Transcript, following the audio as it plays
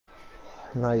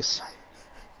Nice.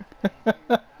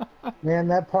 Man,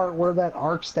 that part where that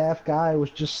arc staff guy was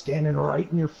just standing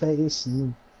right in your face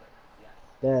and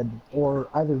dead. Or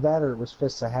either that or it was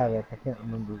Fists of Havoc. I can't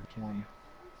remember which one.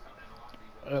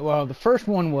 Well, the first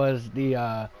one was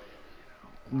the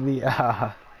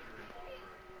the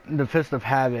Fist of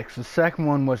Havoc. The second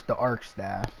one was the Arc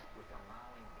Staff.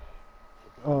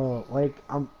 Oh, like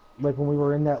when we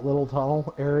were in that little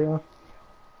tunnel area.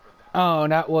 Oh,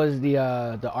 that was the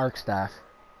Arc Staff.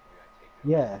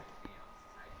 Yeah.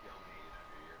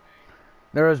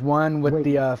 There was one with Wait.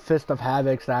 the Fist of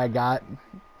Havocs that I got.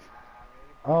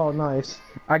 Oh, nice.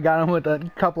 I got him with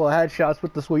a couple of headshots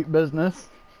with the sweet business.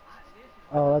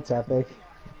 Oh, that's epic.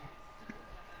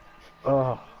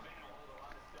 Oh.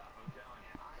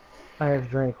 I have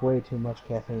drank way too much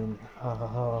caffeine.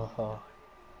 Oh.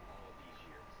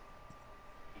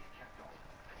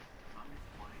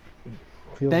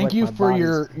 Feels Thank like you my for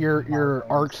body's your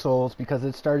Arc Souls because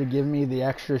it started giving me the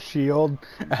extra shield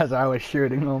as I was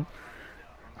shooting them.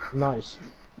 Nice.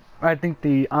 I think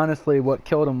honestly what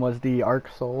killed him was the Arc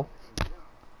Soul.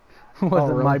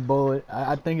 Wasn't really? my bullet.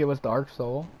 I think it was the Arc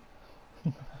Soul.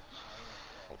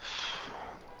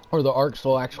 Or the Arc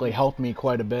Soul actually helped me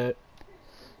quite a bit.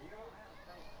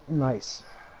 Nice.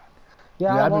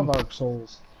 Yeah, I love Arc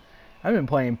Souls. I've been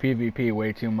playing PvP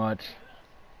way too much.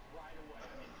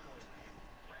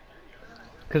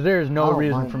 Because there's no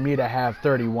reason for me to have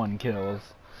 31 kills.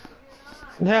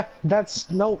 Yeah,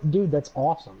 dude, that's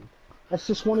awesome. That's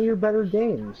just one of your better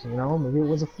games, you know? Maybe it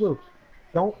was a fluke.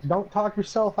 Don't talk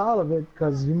yourself out of it,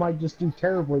 because you might just do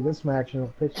terribly this match and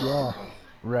it'll piss you off.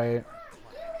 Right.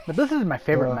 But this is my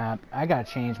favorite map. I gotta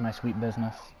change my sweet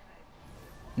business.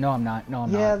 No, I'm not. No,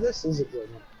 I'm not. Yeah, this is a good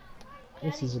map.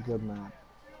 This is a good map.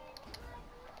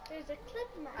 There's a clip.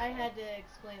 I had to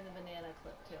explain the banana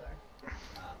clip to her.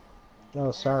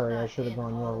 Oh, sorry, I should have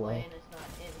gone your way. And it's not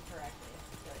in correctly,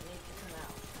 so it needs to come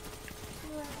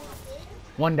out.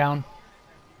 One down.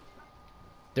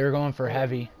 They're going for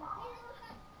heavy.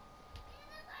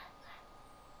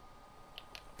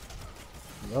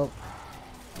 Nope.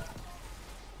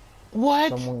 What?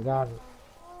 Someone got it.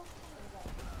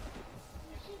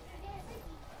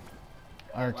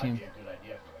 Our team.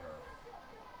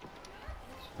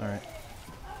 Alright.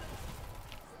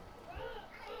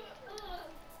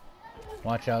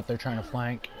 Watch out, they're trying to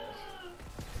flank.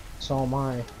 So am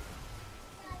I.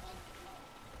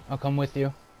 I'll come with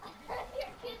you.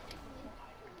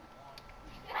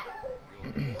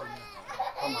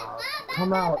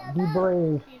 Come out, be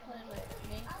brave.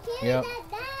 Yep.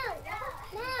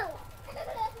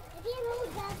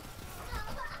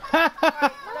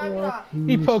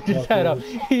 He poked his head up.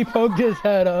 He poked his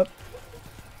head up.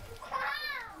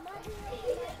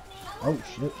 Oh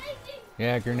shit.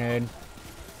 Yeah, grenade.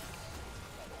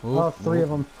 Ooh, Oh, three of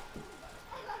them.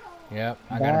 Yep,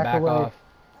 I gotta back off.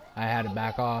 I had to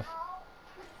back off.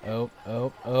 Oh.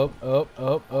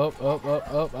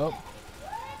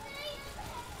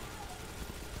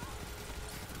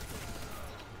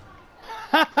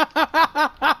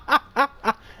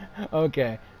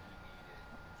 Okay.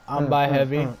 I'm by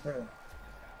heavy.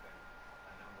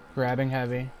 Grabbing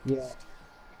heavy. Yeah.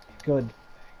 Good.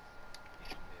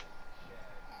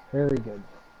 Very good.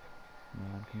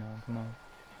 Come on.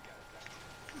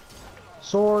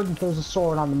 Sword, there's a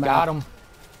sword on the map. Got him.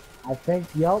 I think,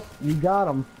 yep, you got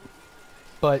him.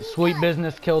 But sweet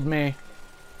business killed me.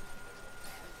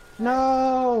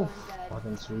 No!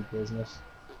 Fucking sweet business.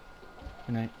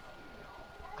 Good night.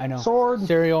 I know. Sword!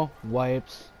 Cereal,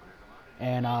 wipes,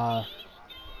 and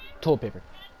toilet paper.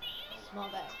 Small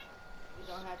bag. You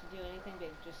don't have to do anything big,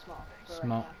 just small.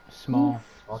 Small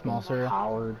cereal.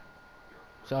 Howard.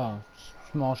 So,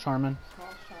 small Charmin. Small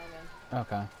Charmin.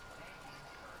 Okay.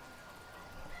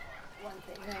 One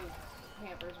thing. Then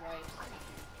Pampers wipes.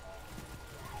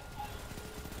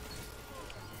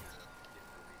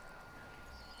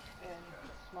 And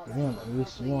small bag. Damn, at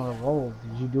least you want to roll.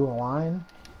 Did you do a line?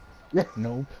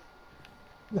 Nope.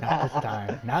 Not this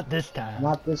time. Not this time.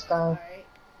 Not this time?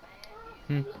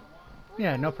 Hmm.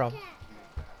 Yeah, no problem.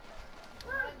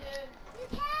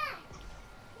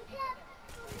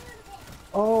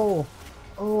 Oh,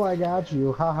 I got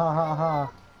you. Ha ha ha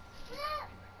ha.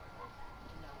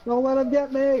 Don't let him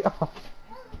get me. Oh,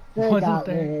 they got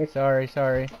me. Sorry. It's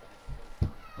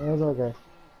okay.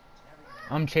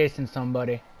 I'm chasing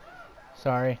somebody.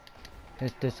 Sorry.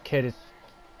 This kid is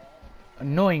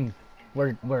annoying.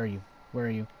 Where are you? Where are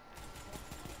you?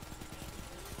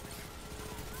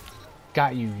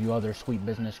 Got you, you other sweet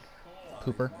business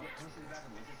pooper.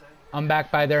 I'm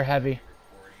back by their heavy.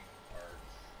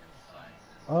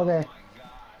 Okay.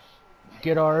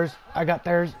 Get ours. I got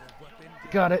theirs.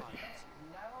 Got it.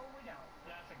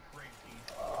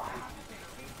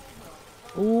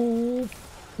 Ooh.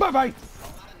 Bye-bye.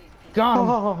 Got him.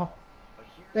 Oh,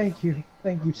 thank you.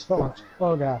 Thank you so much.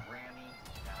 Oh, God.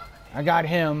 I got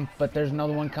him, but there's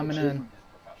another one coming in.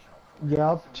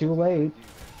 Yup, too late.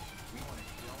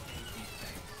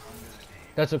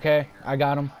 That's okay. I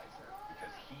got him.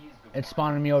 It's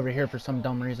spawning me over here for some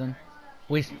dumb reason.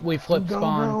 We flip Go,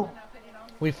 spawn. bro.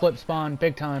 We flip spawn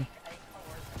big time.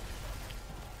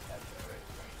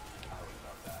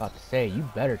 About to say, you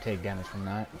better take damage from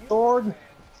that. Sword.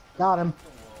 Got him.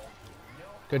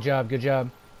 Good job, good job.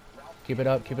 Keep it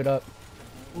up, keep it up.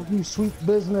 You sweet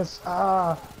business.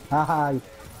 Ah. Haha.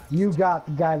 You got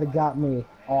the guy that got me.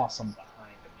 Awesome.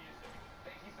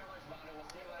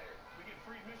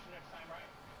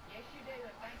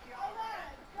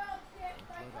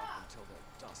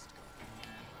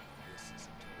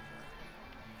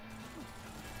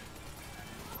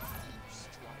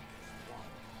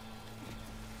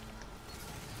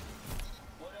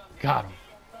 Got him.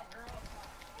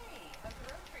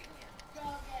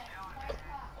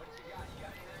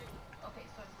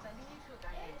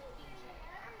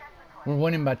 We're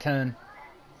winning by 10.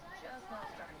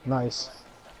 Nice.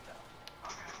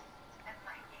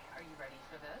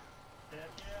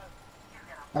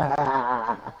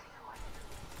 Ah.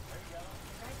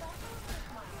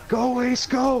 Go, Ace,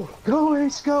 go! Go,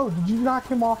 Ace, go! Did you knock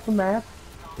him off the map?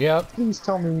 Yep. Please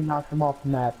tell me you knocked him off the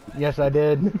map. Yes, I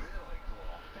did.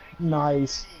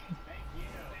 Nice.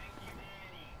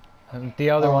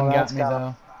 The other one got that's me, gotta-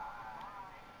 though.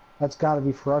 That's gotta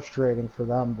be frustrating for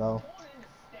them, though.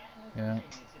 Yeah.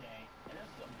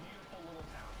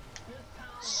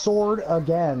 Sword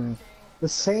again. The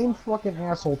same fucking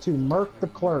asshole, too. Merc the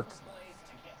clerk.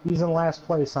 He's in last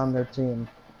place on their team.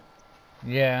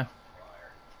 Yeah.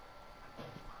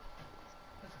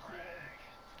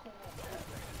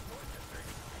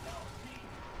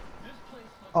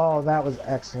 Oh, that was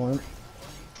excellent.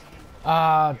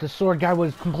 The sword guy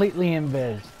was completely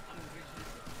invis.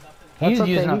 That's He's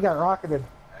okay, using he got rocketed.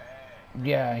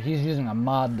 yeah, he's using a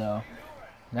mod though.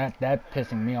 That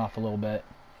pissing me off a little bit.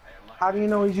 How do you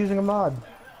know he's using a mod?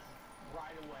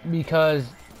 Because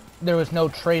there was no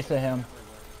trace of him.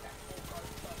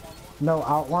 No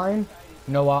outline?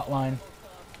 No outline.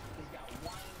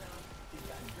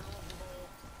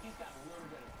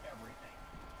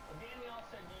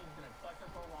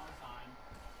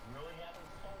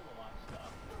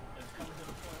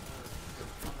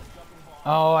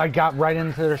 Oh, I got right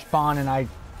into their spawn and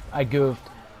I goofed.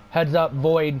 Heads up,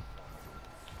 Void.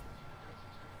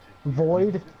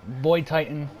 Void? Void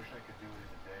Titan.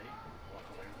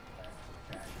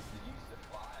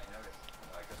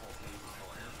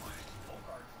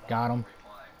 Got him.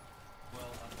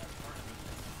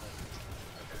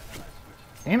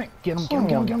 Damn it! Get him! Get him!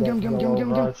 Get him! Get him! Get him! Get him! Get him! Get him!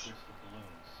 Get him!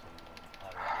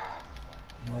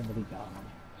 Nobody got him.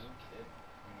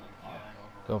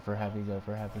 Go for heavy, go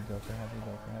for heavy, go for heavy,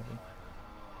 go for heavy.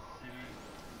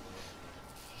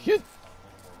 Shoot!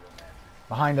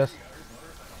 Behind us.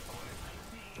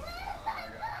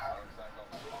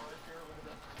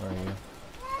 Where are you?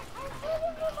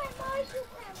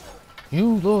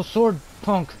 You little sword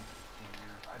punk!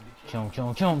 Kill him, kill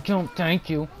him, kill him, kill him, thank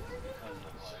you.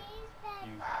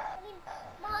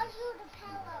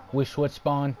 We switch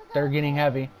spawn, they're getting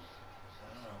heavy.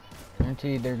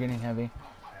 Guaranteed they're getting heavy.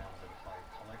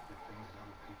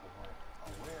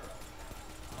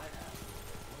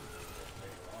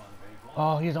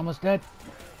 Oh, he's almost dead.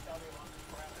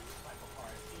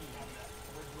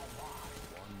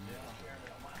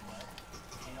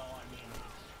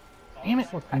 Damn it!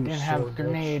 I didn't have a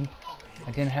grenade.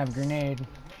 I didn't have a grenade.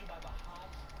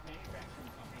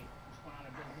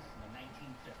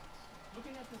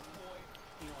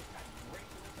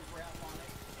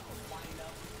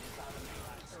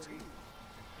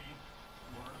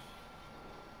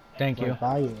 Thank you.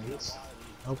 Bye, Ace.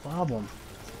 No problem.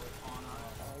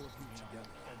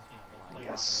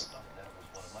 Yes.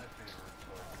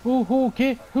 Who,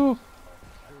 kid, who?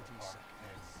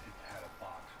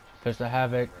 There's the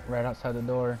Havoc right outside the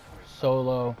door.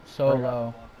 Solo.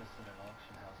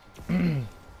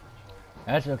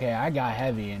 That's okay, I got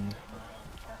heavy and...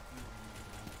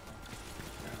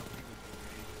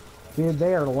 Dude,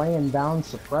 they are laying down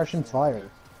suppression fire.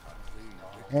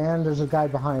 And there's a guy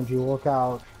behind you. Look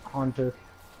out, Hunter.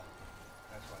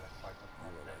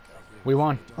 We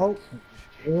won. Oh,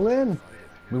 we win.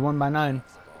 We won by 9.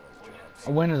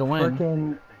 A win is a win.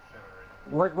 Freaking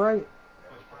right.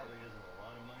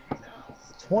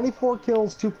 24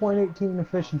 kills, 2.18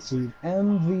 efficiency.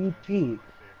 MVP.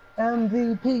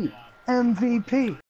 MVP. MVP.